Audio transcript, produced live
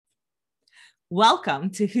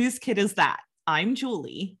Welcome to Whose Kid Is That? I'm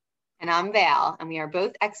Julie. And I'm Val, and we are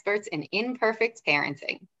both experts in imperfect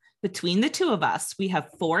parenting. Between the two of us, we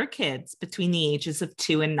have 4 kids between the ages of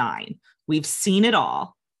 2 and 9. We've seen it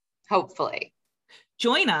all. Hopefully.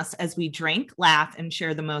 Join us as we drink, laugh, and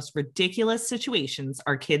share the most ridiculous situations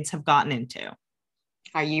our kids have gotten into.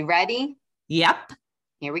 Are you ready? Yep.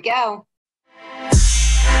 Here we go.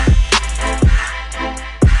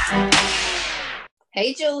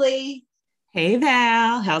 Hey, Julie. Hey,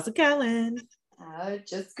 Val. How's it going?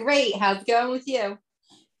 Just great. How's it going with you?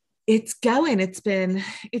 It's going. It's been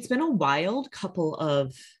a wild couple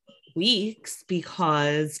of weeks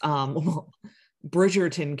because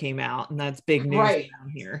Bridgerton came out, and that's big news down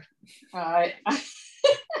here.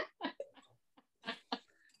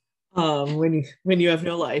 When you have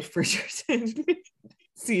no life, Bridgerton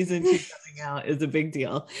season 2 coming out is a big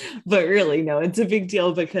deal. But really, no, it's a big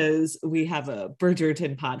deal because we have a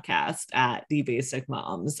Bridgerton podcast at The Basic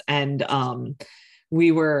Moms, and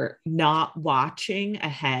we were not watching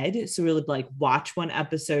ahead. So we would watch one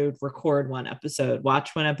episode, record one episode,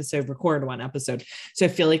 watch one episode, record one episode. So I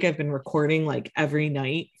feel like I've been recording every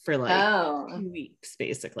night for 2 weeks,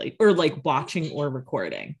 basically, or watching or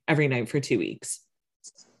recording every night for 2 weeks.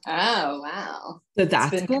 Oh, wow. So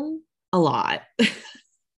that's been a lot.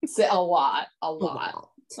 A lot.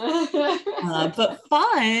 But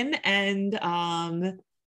fun and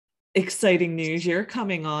exciting news. You're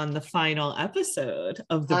coming on the final episode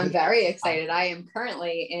of the I'm very excited. I am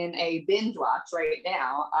currently in a binge watch right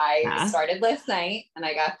now. I started last night and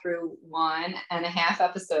I got through 1.5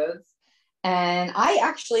 episodes, and I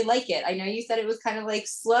actually like it. I know you said it was kind of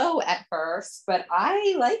slow at first, but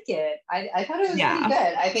I like it. I thought it was pretty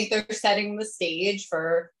good. I think they're setting the stage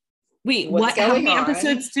for how many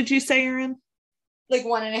episodes did you say you're in?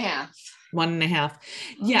 1.5. 1.5.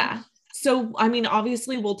 Yeah. So, I mean,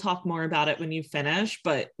 obviously we'll talk more about it when you finish,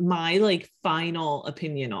 but my final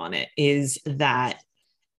opinion on it is that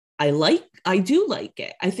I do like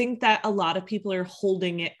it. I think that a lot of people are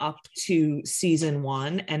holding it up to season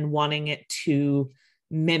 1 and wanting it to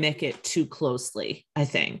mimic it too closely, I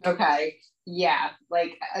think. Okay. Yeah.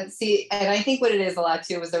 See, and I think what it is a lot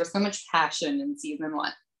too was there was so much passion in season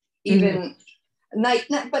 1. Even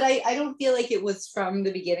but I don't feel like it was from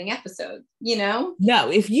the beginning episode, No,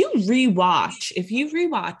 if you rewatch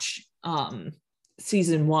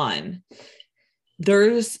season 1,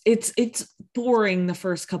 it's boring the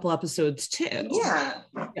first couple episodes too.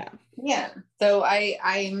 Yeah. So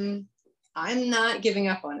I'm not giving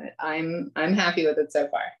up on it. I'm happy with it so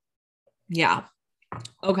far. Yeah.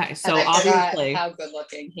 Okay. So and I obviously how good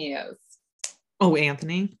looking he is. Oh,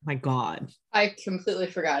 Anthony, my God. I completely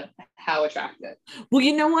forgot how attractive. Well,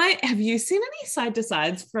 you know what? Have you seen any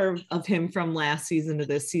side-to-sides of him from last season to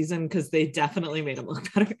this season? Because they definitely made him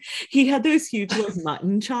look better. He had those huge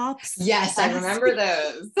mutton chops. Yes, I remember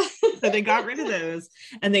those. So they got rid of those,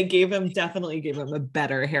 and they definitely gave him a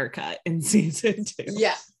better haircut in season 2.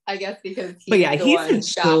 Yeah, I guess because he's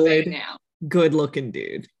a good-looking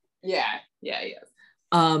dude. Yeah, he is.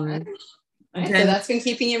 So that's been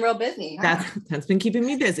keeping you real busy. Huh? That's been keeping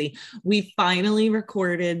me busy. We finally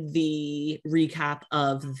recorded the recap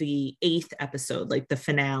of the 8th episode, the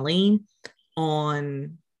finale,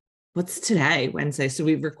 on what's today, Wednesday. So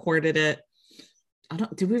we recorded it.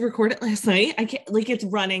 Did we record it last night? I can't, it's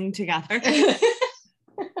running together.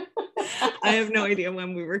 I have no idea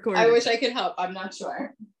when we recorded. I wish I could help. I'm not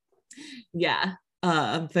sure. Yeah.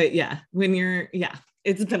 But yeah,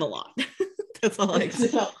 it's been a lot. That's all I can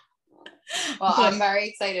tell. Well, I'm very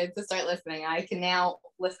excited to start listening. I can now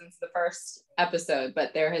listen to the first episode,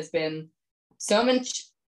 but there has been so many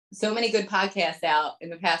good podcasts out in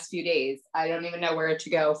the past few days. I don't even know where to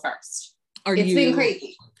go first. It's been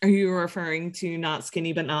crazy. Are you referring to Not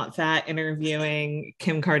Skinny But Not Fat interviewing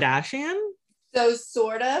Kim Kardashian? So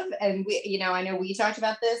sort of, and we, I know we talked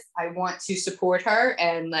about this. I want to support her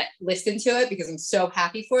and listen to it because I'm so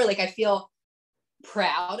happy for her. I feel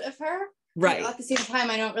proud of her. Right. At the same time,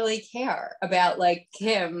 I don't really care about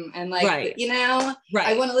Kim and right.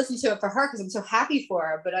 I want to listen to it for her because I'm so happy for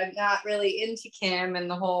her, but I'm not really into Kim and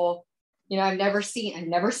the whole, I've never seen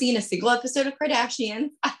a single episode of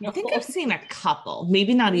Kardashian. I think I've seen a couple,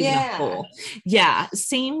 maybe not even a full. Yeah.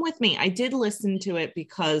 Same with me. I did listen to it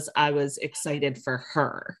because I was excited for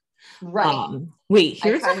her. Right. Wait,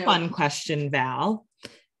 here's a fun question, Val.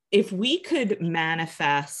 If we could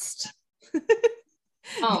manifest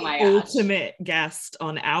my ultimate guest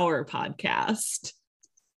on our podcast,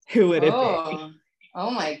 who would it be?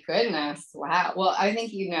 Oh my goodness. Wow. Well, I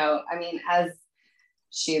think as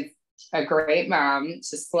she's a great mom,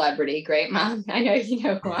 she's a celebrity, great mom. I know you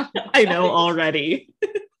know who I know already.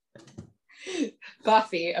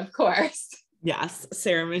 Buffy, of course. Yes,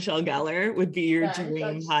 Sarah Michelle Gellar would be your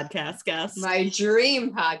dream podcast guest. My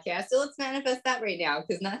dream podcast. So let's manifest that right now,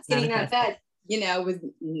 because Nat's getting out of bed, was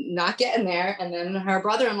not getting there. And then her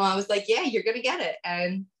brother-in-law was like, yeah, you're going to get it.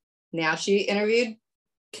 And now she interviewed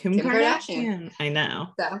Kim Kardashian. I know.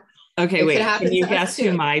 So, okay, wait. Can you guess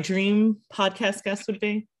who my dream podcast guest would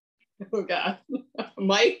be? Oh, God.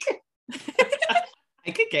 Mike?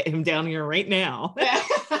 I could get him down here right now.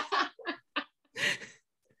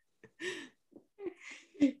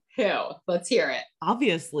 Who? Let's hear it.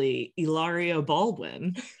 Obviously, Hilaria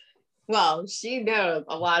Baldwin. Well, she knows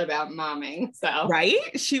a lot about momming, so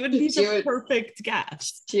right. She would be the perfect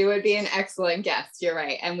guest. She would be an excellent guest. You're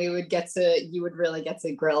right, and you would really get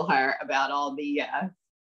to grill her about all the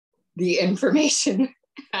information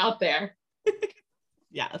out there.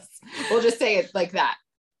 Yes, we'll just say it like that.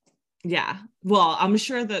 Yeah. Well, I'm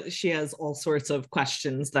sure that she has all sorts of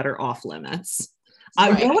questions that are off limits.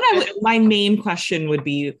 Right. My main question would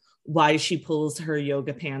be why she pulls her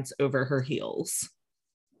yoga pants over her heels.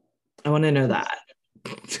 I want to know that.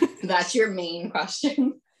 That's your main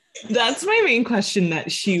question. That's my main question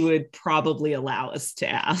that she would probably allow us to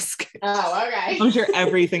ask. Oh, okay. I'm sure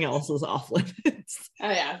everything else is off limits. Oh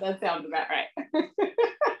yeah, that sounds about right.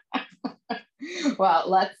 Well,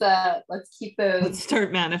 let's keep those. Let's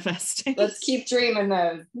start manifesting. Let's keep dreaming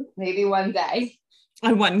those. Maybe one day.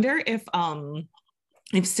 I wonder if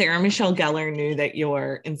Sarah Michelle Gellar knew that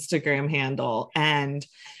your Instagram handle and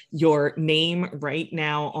your name right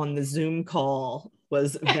now on the Zoom call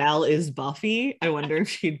was Val is Buffy, I wonder if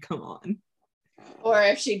she'd come on. Or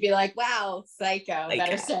if she'd be like, wow, psycho,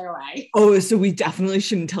 better stay away. Oh, so we definitely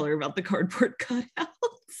shouldn't tell her about the cardboard cutouts.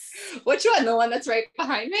 Which one? The one that's right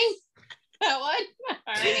behind me? That one?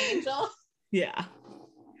 Or an angel? Yeah.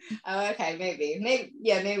 Oh, okay, maybe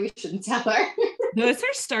we shouldn't tell her. Those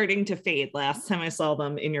are starting to fade. Last time I saw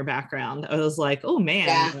them in your background, I was like, oh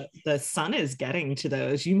man, the sun is getting to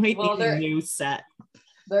those. You might need a new set.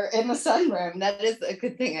 They're in the sunroom. That is a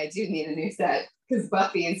good thing. I do need a new set, because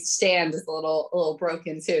Buffy's stand is a little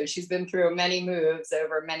broken too. She's been through many moves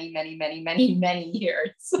over many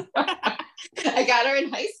years. I got her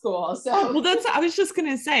in high school. So well, I was just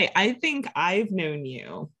gonna say, I think I've known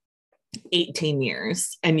you 18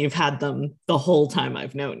 years and you've had them the whole time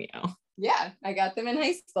I've known you. Yeah, I got them in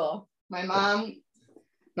high school. My mom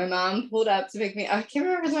pulled up to pick me up. I can't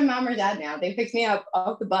remember if it was my mom or dad now. They picked me up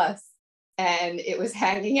off the bus and it was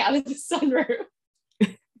hanging out of the sunroof.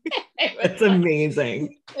 That's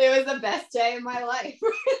amazing. It was the best day of my life.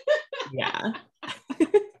 Yeah.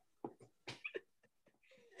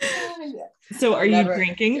 So are you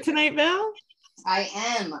drinking tonight, Val? I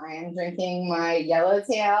am drinking my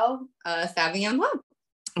Yellowtail Sauvignon Blanc.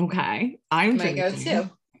 Okay. I'm my go-to.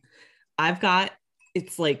 I've got,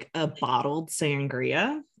 it's like a bottled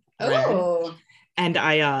sangria. Oh. Right? And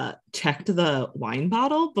I checked the wine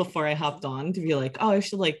bottle before I hopped on to be like, oh, I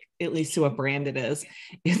should like at least see what brand it is.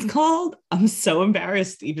 It's called, I'm so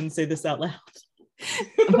embarrassed to even say this out loud,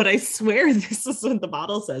 but I swear this is what the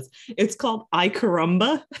bottle says. It's called Ay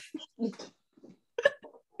Caramba.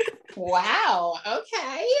 Wow.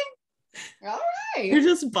 Okay. All right. I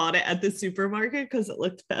just bought it at the supermarket because it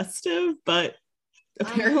looked festive, but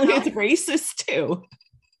apparently it's racist too.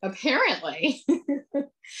 Apparently.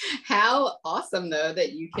 How awesome though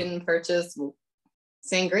that you can purchase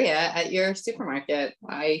sangria at your supermarket.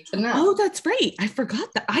 I cannot. Oh, that's right. I forgot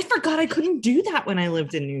that. I forgot I couldn't do that when I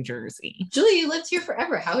lived in New Jersey. Julie, you lived here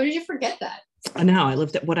forever. How did you forget that? I know. I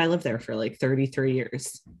lived there for like 33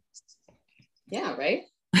 years. Yeah, right?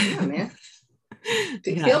 Yeah, man.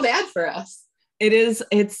 Yeah. Feel bad for us. It is.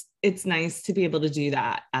 It's nice to be able to do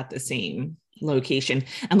that at the same location.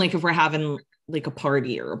 And like if we're having like a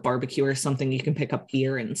party or a barbecue or something, you can pick up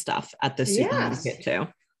beer and stuff at the supermarket too.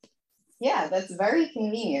 Yeah, that's very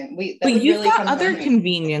convenient. But you've really got other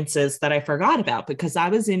conveniences that I forgot about because I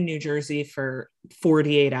was in New Jersey for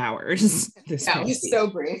 48 hours. That was so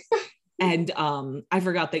brief. And I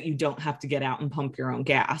forgot that you don't have to get out and pump your own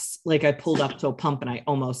gas. Like I pulled up to a pump and I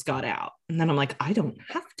almost got out. And then I'm like, I don't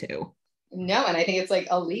have to. No, and I think it's like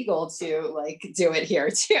illegal to like do it here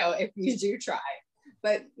too if you do try.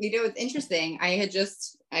 But you know, it's interesting.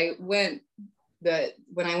 When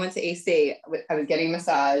I went to AC, I was getting a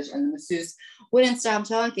massage and the masseuse wouldn't stop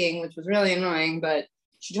talking, which was really annoying, but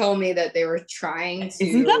she told me that they were trying to...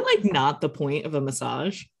 Isn't that like not the point of a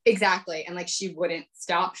massage? Exactly. And like, she wouldn't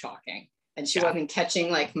stop talking and she wasn't catching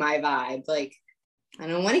like my vibe. Like, I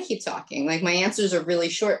don't want to keep talking. Like my answers are really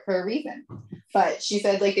short for a reason. But she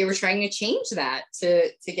said like they were trying to change that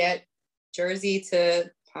to get Jersey to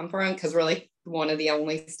pump her own because we're like one of the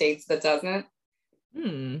only states that doesn't.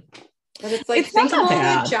 But it's like, think of all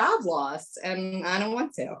that job loss, and I don't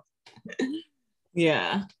want to.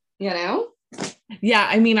 Yeah. You know? Yeah,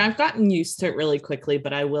 I mean, I've gotten used to it really quickly,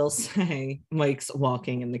 but I will say Mike's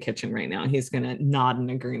walking in the kitchen right now. He's going to nod in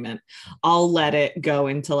agreement. I'll let it go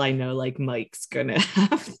until I know like Mike's going to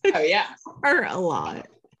have or a lot.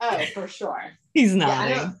 Oh, for sure. He's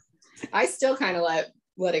nodding. Yeah, I still kind of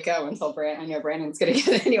let it go until I know Brandon's going to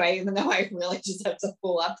get it anyway, even though I really just have to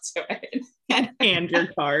pull up to it. And hand your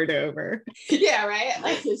card over. Yeah, right?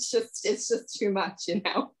 Like it's just too much, you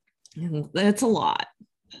know? It's a lot.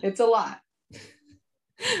 It's a lot.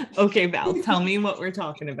 Okay, Val, tell me what we're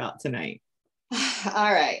talking about tonight.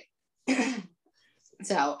 All right.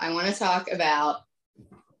 So I want to talk about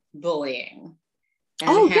bullying.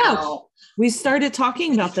 Yeah. We started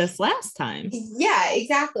talking about this last time. Yeah,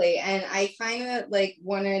 exactly. And I kind of like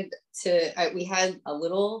wanted to, we had a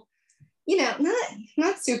little, you know,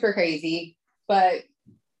 not super crazy, but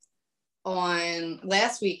on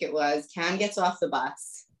last week it was, Cam gets off the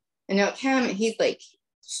bus. And now Cam, he's like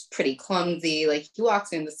pretty clumsy, like he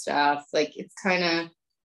walks into stuff, like it's kind of,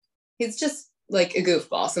 he's just like a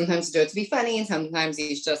goofball. Sometimes he does it to be funny, and sometimes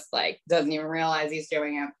he's just like doesn't even realize he's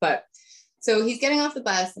doing it. But so he's getting off the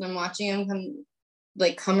bus, and I'm watching him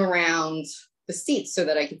come around the seat so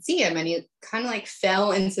that I could see him, and he kind of like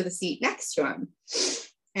fell into the seat next to him.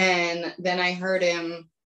 And then I heard him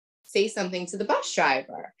say something to the bus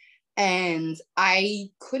driver. And I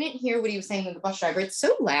couldn't hear what he was saying to the bus driver. It's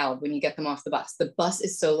so loud when you get them off the bus. The bus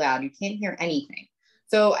is so loud. You can't hear anything.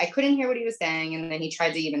 So I couldn't hear what he was saying. And then he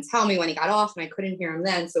tried to even tell me when he got off, and I couldn't hear him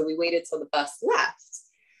then. So we waited till the bus left.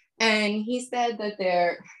 And he said that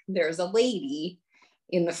there's a lady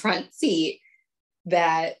in the front seat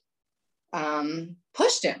that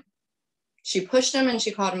pushed him. She pushed him and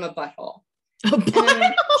she called him a butthole. A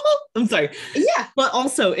butthole? I'm sorry. Yeah. But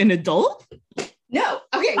also an adult? No.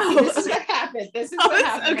 Okay. So this is what happened. This is what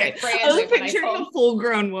happened. Okay. I was picturing a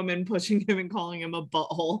full-grown woman pushing him and calling him a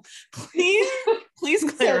butthole. Please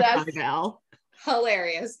clarify, Val.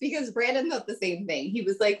 Hilarious, because Brandon thought the same thing. He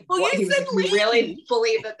was like, well, what? He was like, you really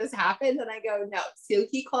believe that this happened? And I go, no. So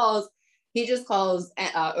he just calls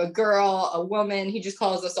a girl, a woman. He just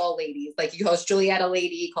calls us all ladies. Like he calls Juliet a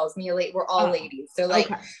lady. He calls me a lady. We're all ladies. So like,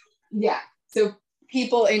 yeah. So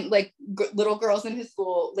people in like little girls in his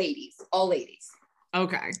school, ladies, all ladies.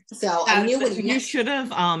 Okay. So I knew what you should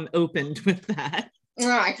have opened with that.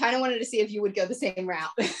 I kind of wanted to see if you would go the same route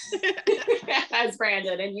as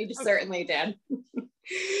Brandon, and you certainly did.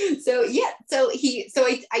 So yeah,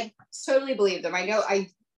 I totally believed him. I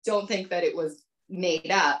don't think that it was made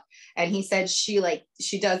up. And he said she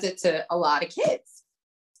does it to a lot of kids.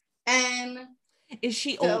 And is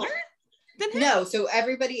she older? No, so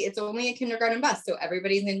it's only a kindergarten bus, so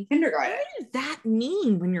everybody's in kindergarten. What does that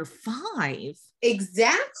mean when you're 5?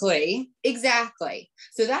 Exactly.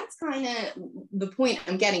 So that's kind of the point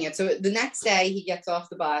I'm getting at. So the next day he gets off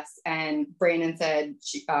the bus, and Brandon said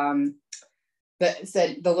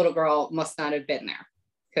the little girl must not have been there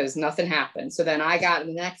because nothing happened. So then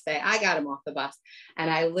the next day I got him off the bus, and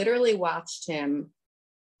I literally watched him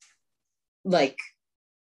like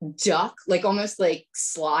duck, like almost like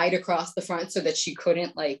slide across the front so that she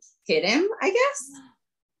couldn't like hit him, I guess.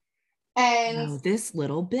 And this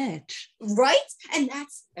little bitch, right? And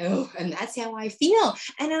that's how I feel.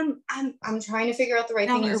 And I'm trying to figure out the right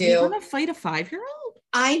thing to do. Are we gonna fight a 5-year-old?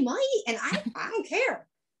 I might, and I don't care.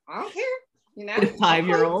 You know, a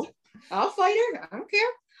 5-year-old. I'll fight her. I don't care.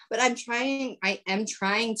 But I am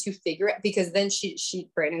trying to figure it, because then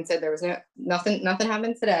Brandon said there was nothing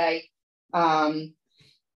happened today.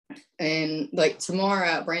 And like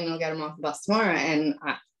tomorrow, Brandon will get him off the bus tomorrow, and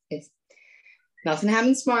if nothing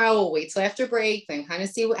happens tomorrow, we'll wait till after break, then kind of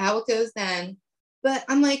see how it goes then. But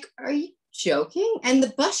I'm like, are you joking? And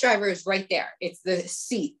the bus driver is right there. It's the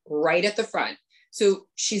seat right at the front. So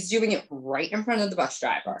she's doing it right in front of the bus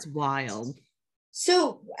driver. It's wild.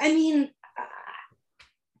 So, I mean,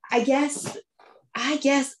 I guess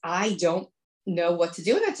I don't know what to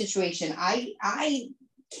do in that situation. I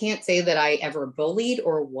can't say that I ever bullied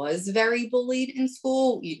or was very bullied in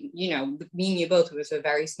school. You know, me and you both, it was a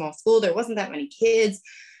very small school. There wasn't that many kids.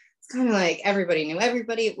 It's kind of like everybody knew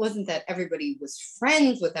everybody. It wasn't that everybody was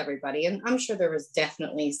friends with everybody. And I'm sure there was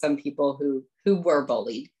definitely some people who were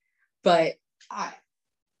bullied, but I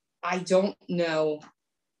don't know.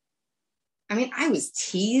 I mean, I was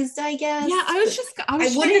teased, I guess. Yeah, I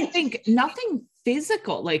was trying to think nothing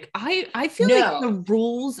physical. Like I feel like the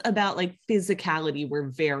rules about like physicality were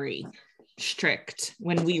very strict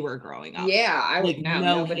when we were growing up. Yeah, I like would know.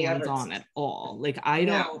 No hands on at all. Like I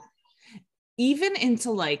don't. even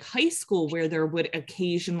into like high school where there would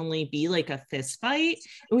occasionally be like a fist fight,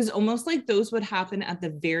 it was almost like those would happen at the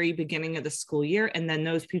very beginning of the school year, and then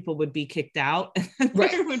those people would be kicked out, and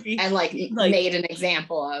right, there would be and like made an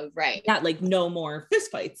example of, right? Yeah, like no more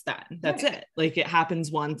fist fights then. That's right. It. Like it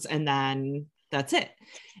happens once and then that's it.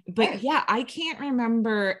 But right. Yeah, I can't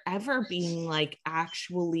remember ever being like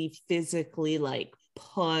actually physically like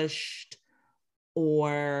pushed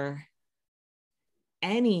or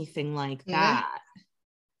anything like that.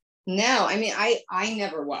 No, I mean, I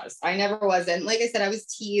never was. And like I said, I was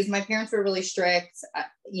teased. My parents were really strict.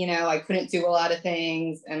 You know, I couldn't do a lot of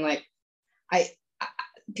things, and like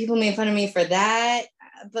people made fun of me for that.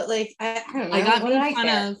 But like I don't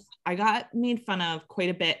know. I got made fun of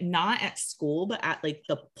quite a bit, not at school, but at like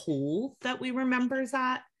the pool that we were members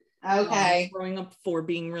at. Okay. Growing up, for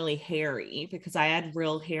being really hairy, because I had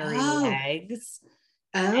real hairy legs.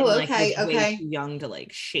 Oh, and, okay. Was way too young to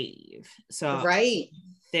like shave. So right.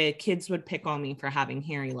 The kids would pick on me for having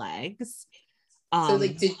hairy legs. So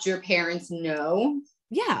like, did your parents know?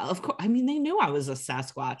 Yeah, of course. I mean, they knew I was a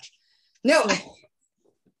Sasquatch. No.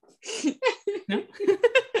 No.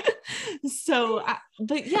 So,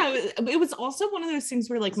 but yeah, it was also one of those things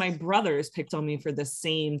where like my brothers picked on me for the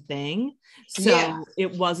same thing. So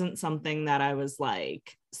it wasn't something that I was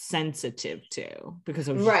like sensitive to, because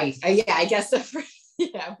I was right. Yeah, I guess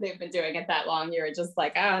they've been doing it that long. You're just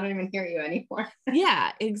like, oh, I don't even hear you anymore.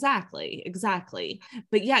 Yeah, exactly.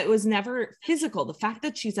 But yeah, it was never physical. The fact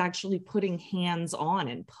that she's actually putting hands on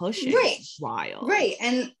and pushing is wild. Right.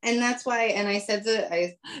 And that's why, and I said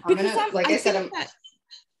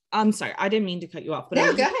I'm sorry, I didn't mean to cut you off, but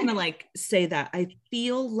I was gonna like say that I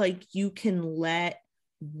feel like you can let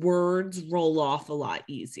words roll off a lot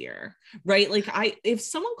easier, right? Like if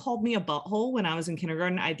someone called me a butthole when I was in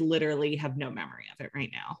kindergarten, I'd literally have no memory of it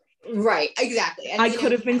right now. Right, exactly. And I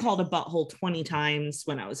could have been called a butthole 20 times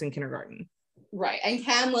when I was in kindergarten. Right. And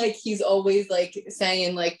Cam, like, he's always like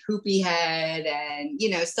saying like poopy head and, you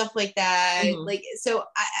know, stuff like that. Mm-hmm. Like, so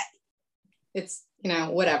it's, you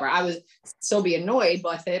know, whatever. I was still be annoyed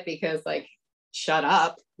with it because like, shut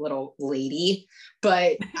up, little lady.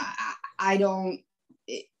 But I don't,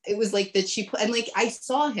 it was like that she put, and like, I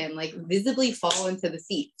saw him like visibly fall into the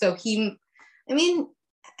seat. So he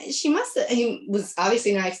was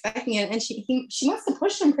obviously not expecting it. And she must have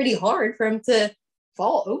pushed him pretty hard for him to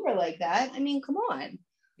fall over like that. I mean, come on.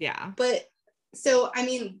 Yeah. But so, I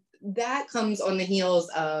mean, that comes on the heels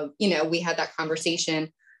of, you know, we had that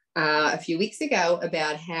conversation a few weeks ago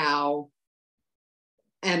about how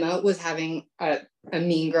Emma was having a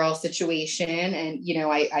mean girl situation. And, you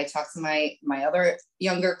know, I talked to my other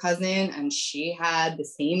younger cousin, and she had the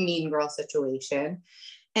same mean girl situation.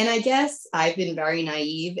 And I guess I've been very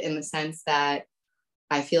naive in the sense that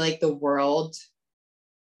I feel like the world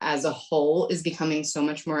as a whole is becoming so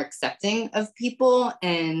much more accepting of people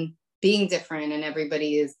and being different, and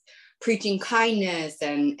everybody is preaching kindness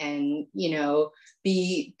and you know,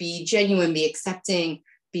 be genuine, be accepting,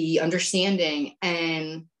 be understanding.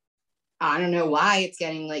 And I don't know why it's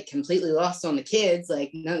getting like completely lost on the kids.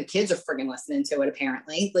 Like none of the kids are friggin' listening to it,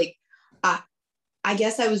 apparently. Like I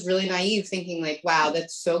guess I was really naive thinking like, wow,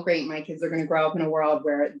 that's so great. My kids are going to grow up in a world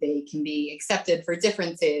where they can be accepted for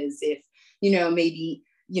differences. If, you know, maybe,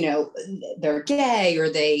 you know, they're gay,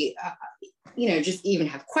 or they, you know, just even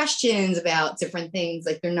have questions about different things,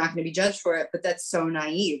 like they're not going to be judged for it. But that's so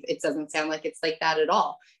naive. It doesn't sound like it's like that at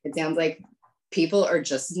all. It sounds like people are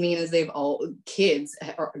just as mean as kids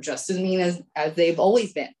are just as mean as they've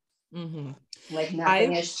always been. Mm-hmm. Like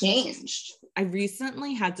nothing has changed. I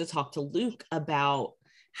recently had to talk to Luke about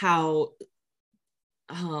how,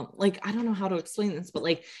 like, I don't know how to explain this, but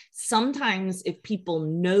like sometimes if people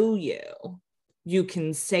know you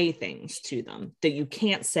can say things to them that you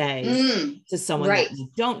can't say to someone that you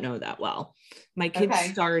don't know that well. My kids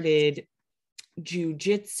started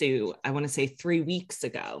jujitsu, I want to say 3 weeks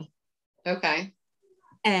ago. Okay.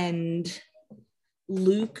 And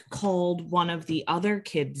Luke called one of the other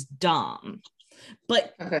kids dumb,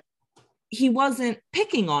 but he wasn't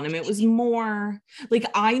picking on him. It was more like,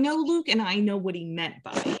 I know Luke and I know what he meant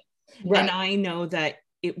by it. Right. And I know that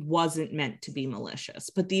it wasn't meant to be malicious,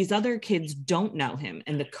 but these other kids don't know him,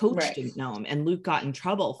 and the coach didn't know him, and Luke got in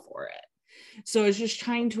trouble for it. So I was just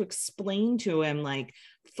trying to explain to him, like,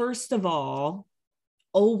 first of all,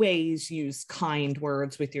 always use kind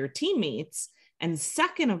words with your teammates. And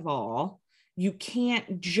second of all, you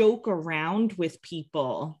can't joke around with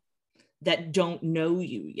people that don't know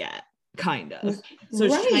you yet, kind of. So I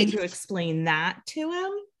was trying to explain that to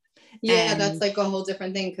him. Yeah, that's like a whole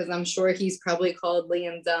different thing, because I'm sure he's probably called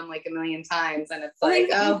Liam dumb like a million times, and it's like,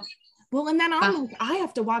 Well, and then I'm like, I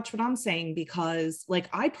have to watch what I'm saying because like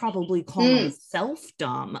I probably call myself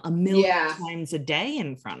dumb a million times a day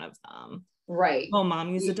in front of them. Right. Oh,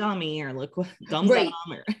 mommy's a dummy, or look what dumb.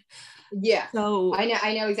 Or yeah. So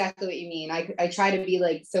I know exactly what you mean. I try to be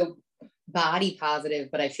like so body positive,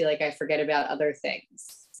 but I feel like I forget about other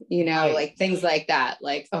things, you know, right. like things like that.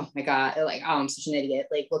 Like, oh my God, like, oh, I'm such an idiot.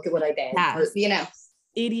 Like, look at what I did. Yes. Or, you know,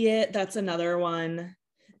 idiot. That's another one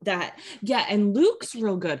that, yeah. And Luke's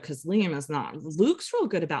real good because Liam is not. Luke's real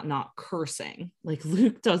good about not cursing. Like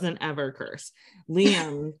Luke doesn't ever curse.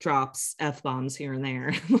 Liam drops F-bombs here and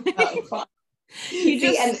there. He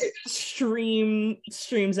just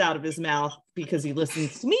streams out of his mouth because he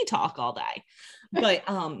listens to me talk all day. But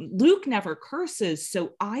Luke never curses,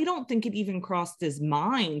 so I don't think it even crossed his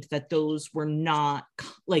mind that those were not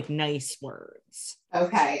like nice words.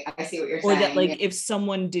 Okay, I see what you're saying. Or that like if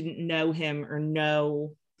someone didn't know him or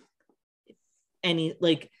know any,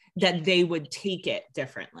 like that they would take it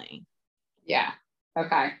differently. Yeah.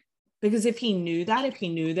 Okay. Because if he knew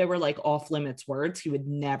they were like off limits words, he would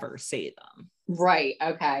never say them. Right.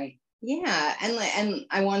 Okay. Yeah. And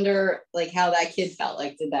I wonder like how that kid felt.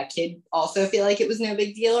 Like, did that kid also feel like it was no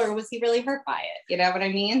big deal, or was he really hurt by it? You know what I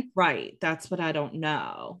mean? Right. That's what I don't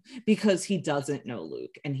know, because he doesn't know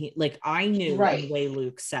Luke. And he, like, I knew the way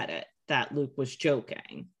Luke said it, that Luke was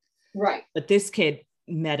joking. Right. But this kid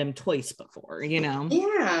met him twice before, you know?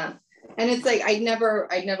 Yeah. And it's like, I never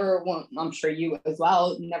want, I'm sure you as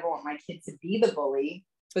well, never want my kid to be the bully.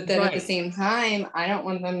 But then at the same time, I don't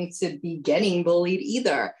want them to be getting bullied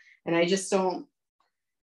either. And I just don't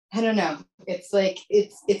know. It's like,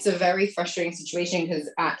 it's a very frustrating situation because,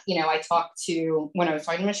 you know, when I was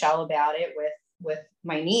talking to Michelle about it with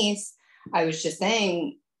my niece, I was just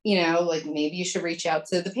saying, you know, like maybe you should reach out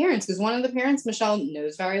to the parents, because one of the parents, Michelle,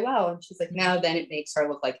 knows very well. And she's like, no, then it makes her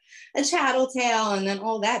look like a tattletale and then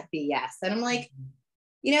all that BS. And I'm like,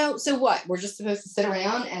 you know, so what? We're just supposed to sit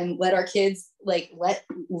around and let our kids, like, let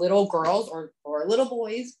little girls or little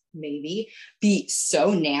boys maybe be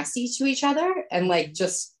so nasty to each other and like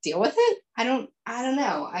just deal with it? I don't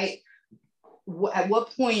know. At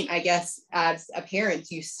what point, I guess, as a parent,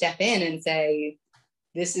 do you step in and say,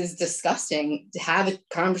 this is disgusting, to have a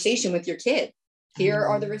conversation with your kid? Here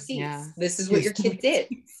are the receipts. Yeah. This is what your kid did.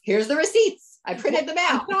 Here's the receipts. I printed them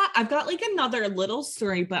out. I've got like another little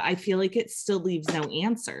story, but I feel like it still leaves no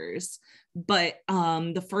answers. But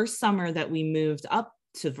the first summer that we moved up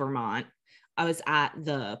to Vermont, I was at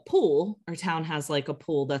the pool. Our town has like a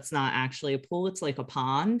pool that's not actually a pool. It's like a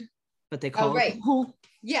pond, but they call it a pool.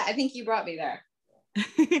 Yeah, I think you brought me there.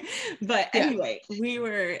 But anyway, we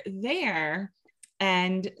were there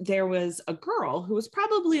and there was a girl who was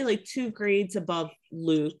probably like 2 grades above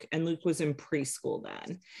Luke, and Luke was in preschool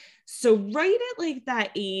then. So right at like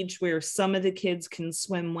that age where some of the kids can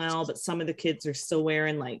swim well, but some of the kids are still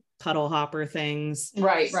wearing like puddle hopper things.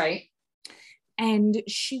 Right. And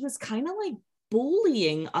she was kind of like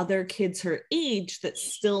bullying other kids her age that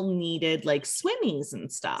still needed like swimmies and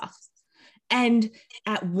stuff. And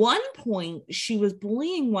at one point she was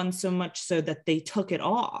bullying one so much so that they took it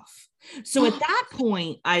off. So at that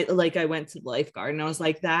point, I went to the lifeguard and I was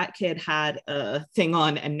like, that kid had a thing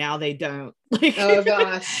on and now they don't. Like, oh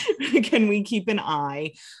gosh. Can we keep an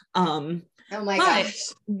eye? Oh my gosh.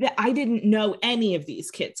 I didn't know any of these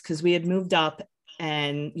kids because we had moved up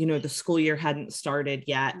and, you know, the school year hadn't started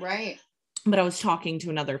yet. Right. But I was talking to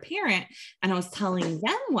another parent and I was telling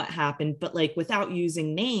them what happened, but like without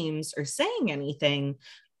using names or saying anything,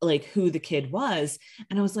 like who the kid was.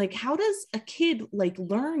 And I was like, how does a kid like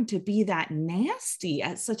learn to be that nasty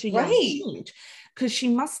at such a young age? Because she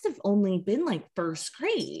must have only been like first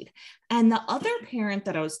grade. And the other parent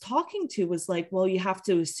that I was talking to was like, well, you have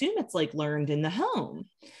to assume it's like learned in the home.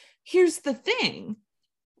 Here's the thing.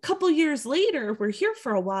 A couple years later, we're here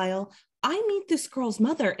for a while. I meet this girl's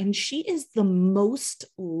mother and she is the most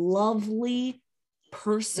lovely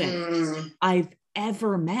person I've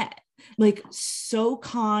ever met. Like so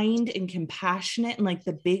kind and compassionate and like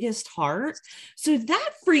the biggest heart. So that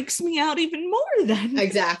freaks me out even more than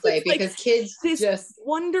exactly because like, kids this just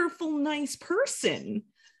wonderful, nice person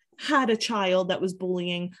had a child that was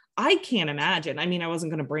bullying. I can't imagine. I mean, I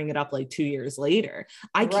wasn't going to bring it up like 2 years later.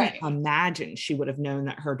 I can't imagine she would have known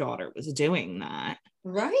that her daughter was doing that.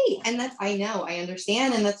 Right. And that's, I know, I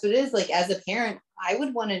understand. And that's what it is. Like as a parent, I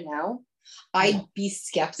would want to know. I'd be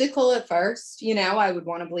skeptical at first, you know, I would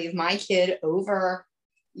want to believe my kid over,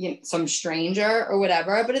 you know, some stranger or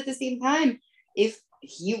whatever. But at the same time, if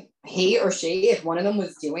he or she, if one of them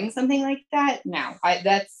was doing something like that, no,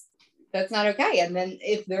 that's not okay. And then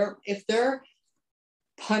if they're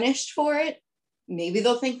punished for it, maybe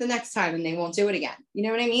they'll think the next time and they won't do it again. You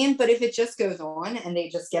know what I mean? But if it just goes on and they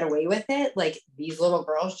just get away with it, like these little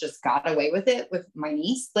girls just got away with it with my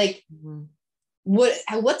niece, like what's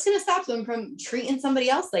going to stop them from treating somebody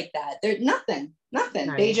else like that? There's nothing.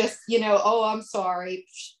 Right. They just, oh, I'm sorry.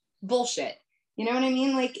 Bullshit. You know what I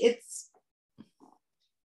mean? Like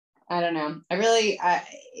I don't know.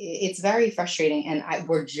 It's very frustrating. And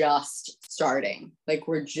we're just starting. Like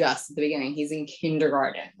we're just at the beginning. He's in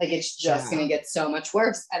kindergarten. Like it's just going to get so much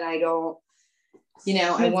worse. And I don't,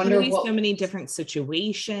 I wonder what so many different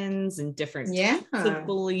situations and different types of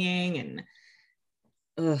bullying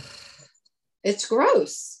and it's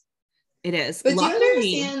gross. It is. But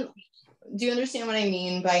do you understand what I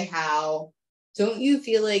mean by how, don't you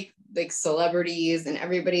feel like celebrities and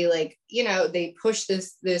everybody, like, they push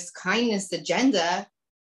this kindness agenda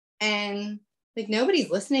and like nobody's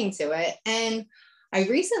listening to it. And I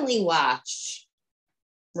recently watched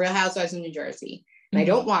Real Housewives of New Jersey, and I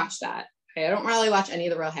don't watch that. I don't really watch any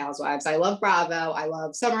of the Real Housewives. I love Bravo. I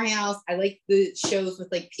love Summer House. I like the shows with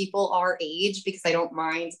like people our age because I don't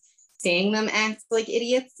mind seeing them act like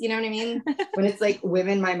idiots. You know what I mean? When it's like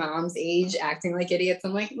women my mom's age acting like idiots,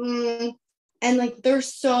 I'm like, and like they're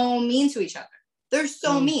so mean to each other. They're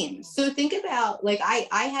so mean. So think about, like,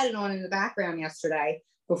 I had it on in the background yesterday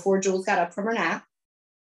before Jules got up from her nap.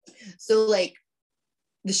 So like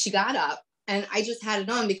she got up and I just had it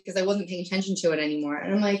on because I wasn't paying attention to it anymore.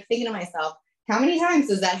 And I'm like thinking to myself, how many times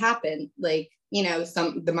does that happen? Like,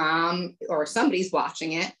 the mom or somebody's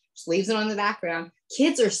watching it, just leaves it on the background.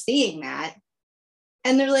 Kids are seeing that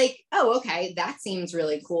and they're like, oh, okay, that seems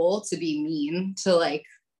really cool to be mean to like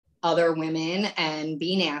other women and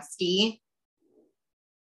be nasty.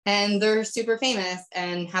 And they're super famous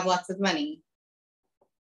and have lots of money.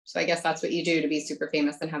 So I guess that's what you do to be super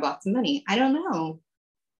famous and have lots of money. I don't know.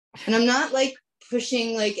 And I'm not like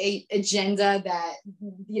pushing like a agenda that,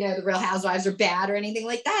 the Real Housewives are bad or anything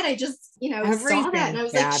like that. I just, saw that and I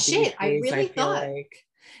was like, shit, I really thought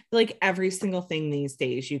like every single thing these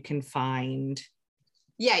days you can find.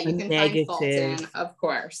 Yeah, you can find fault in, of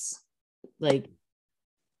course. Like,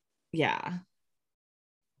 yeah.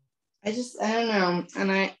 I don't know.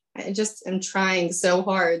 And I just am trying so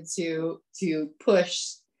hard to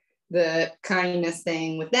push the kindness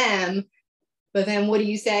thing with them. But then what do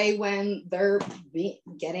you say when they're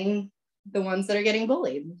getting the ones that are getting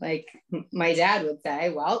bullied? Like my dad would say,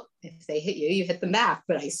 well, if they hit you, you hit them back.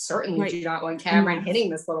 But I certainly do not want Cameron hitting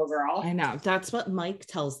this little girl. I know. That's what Mike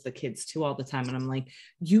tells the kids too all the time. And I'm like,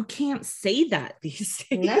 you can't say that these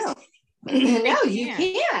days. No, you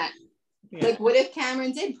can't. Yeah. Like, what if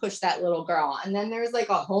Cameron did push that little girl? And then there's like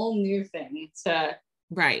a whole new thing to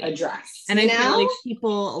address. And I feel like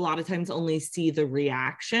people a lot of times only see the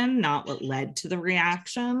reaction, not what led to the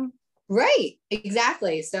reaction. Right.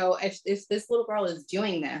 Exactly. So if this little girl is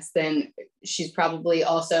doing this, then she's probably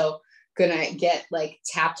also gonna get like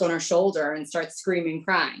tapped on her shoulder and start screaming,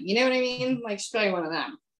 crying. You know what I mean? Like she's probably one of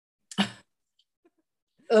them.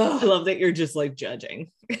 I love that you're just like judging.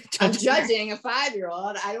 I'm judging a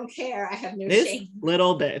 5-year-old. I don't care. I have no shame.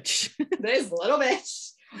 Little bitch. This little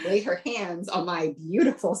bitch laid her hands on my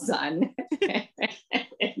beautiful son.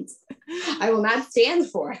 I will not stand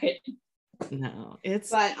for it. No,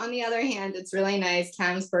 but on the other hand, it's really nice.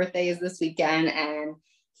 Cam's birthday is this weekend and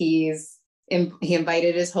he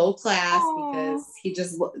invited his whole class because he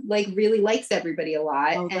just like really likes everybody a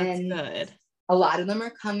lot. Oh, that's good. A lot of them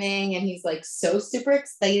are coming and he's like so super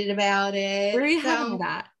excited about it. Where are you having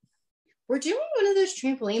that? We're doing one of those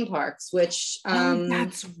trampoline parks, which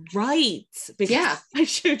that's right. Because I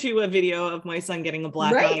showed you a video of my son getting a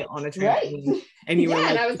black eye on a trampoline. And you were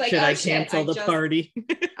like, I was like, should I cancel the party?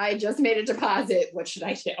 I just made a deposit. What should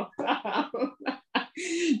I do?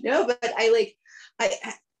 No, but I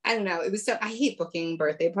don't know. It was I hate booking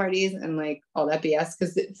birthday parties and like all that BS.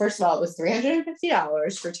 Because first of all, it was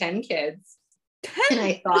 $350 for 10 kids. And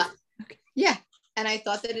I thought, and I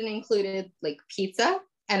thought that it included like pizza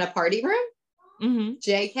and a party room. Mm-hmm.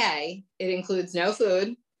 JK, it includes no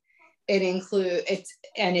food.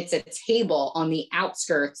 It's a table on the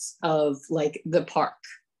outskirts of like the park.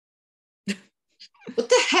 What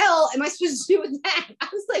the hell am I supposed to do with that? I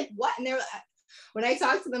was like, what? And when I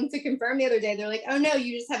talked to them to confirm the other day, they're like, oh no,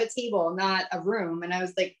 you just have a table, not a room. And I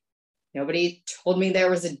was like, nobody told me there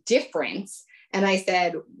was a difference. And I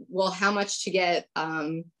said, well, how much to get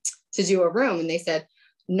to do a room? And they said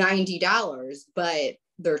 $90, but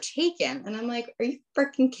they're taken. And I'm like, are you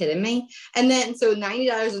freaking kidding me? And then, so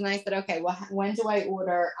 $90. And I said, okay, well, when do I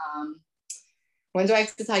order? When do I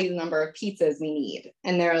have to tell you the number of pizzas we need?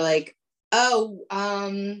 And they're like, oh,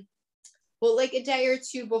 well, like a day or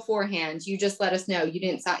two beforehand, you just let us know you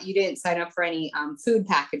didn't sign up for any food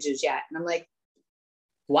packages yet. And I'm like,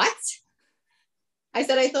 what? I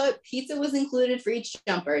said, I thought pizza was included for each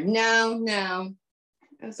jumper. No.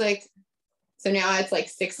 I was like, so now it's like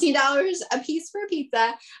 $16 a piece for a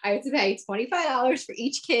pizza. I have to pay $25 for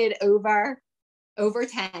each kid over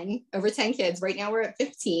 10 kids. Right now we're at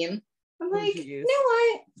 15. I'm like, you know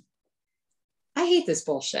what? I hate this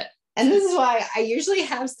bullshit. And this is why I usually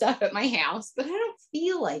have stuff at my house, but I don't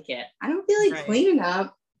feel like it. I don't feel like cleaning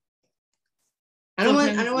up. I don't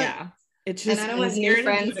want it's just, and I don't want new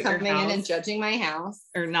friends coming in and judging my house.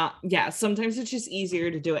 Or not. Yeah. Sometimes it's just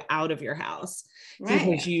easier to do it out of your house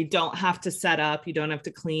because you don't have to set up. You don't have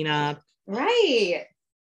to clean up. Right.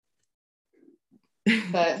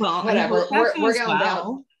 But well, whatever. We're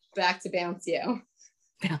going back to Bounce You.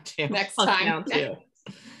 Bounce You. Next time. Bounce You.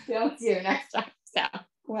 Bounce You next time. So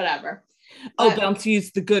whatever. Bounce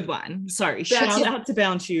You's the good one. Sorry. Shout out to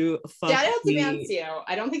Bounce You. Shout out to Bounce You.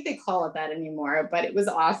 I don't think they call it that anymore, but it was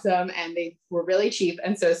awesome. And they were really cheap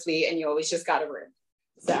and so sweet. And you always just got a room.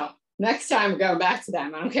 So next time we're going back to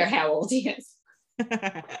them. I don't care how old he is.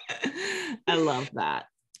 I love that.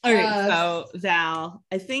 All right. So Val,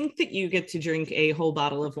 I think that you get to drink a whole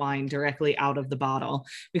bottle of wine directly out of the bottle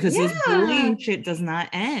because this bullying shit does not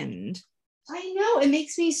end. I know, it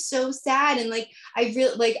makes me so sad. And like, I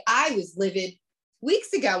was livid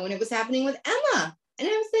weeks ago when it was happening with Emma. And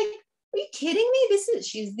I was like, are you kidding me?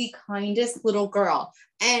 She's the kindest little girl.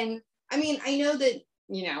 And I mean, I know that,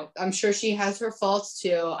 I'm sure she has her faults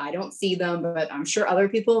too. I don't see them, but I'm sure other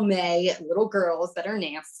people may, little girls that are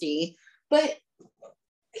nasty, but are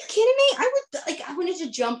you kidding me? I wanted to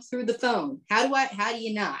jump through the phone. How do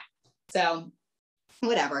you not? So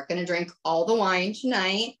whatever, gonna drink all the wine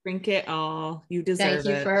tonight. Drink it all. You deserve it.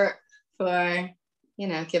 Thank you for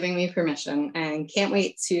giving me permission, and can't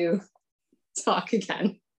wait to talk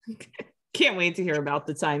again. Can't wait to hear about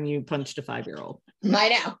the time you punched a 5-year-old. I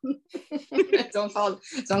know. Don't call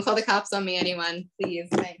the cops on me, anyone, please.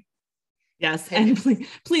 Yes, and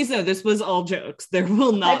please know this was all jokes. There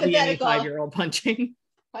will not be any 5-year-old punching.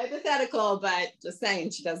 Hypothetical, but just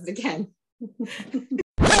saying, she does it again.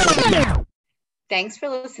 Thanks for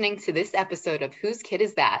listening to this episode of Whose Kid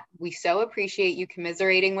Is That? We so appreciate you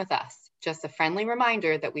commiserating with us. Just a friendly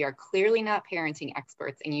reminder that we are clearly not parenting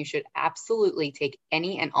experts, and you should absolutely take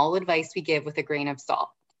any and all advice we give with a grain of salt.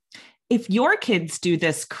 If your kids do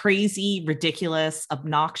this crazy, ridiculous,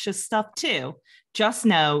 obnoxious stuff too, just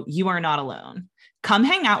know you are not alone. Come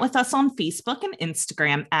hang out with us on Facebook and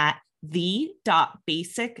Instagram at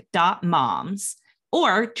the.basic.moms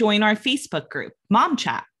or join our Facebook group, Mom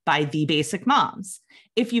Chat by The Basic Moms.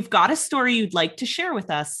 If you've got a story you'd like to share with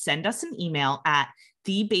us, send us an email at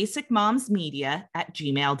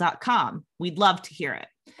thebasicmomsmedia@gmail.com. We'd love to hear it.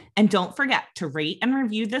 And don't forget to rate and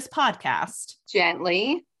review this podcast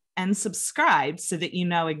gently and subscribe so that you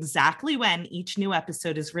know exactly when each new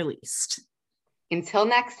episode is released. Until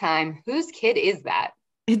next time, whose kid is that?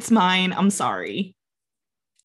 It's mine. I'm sorry.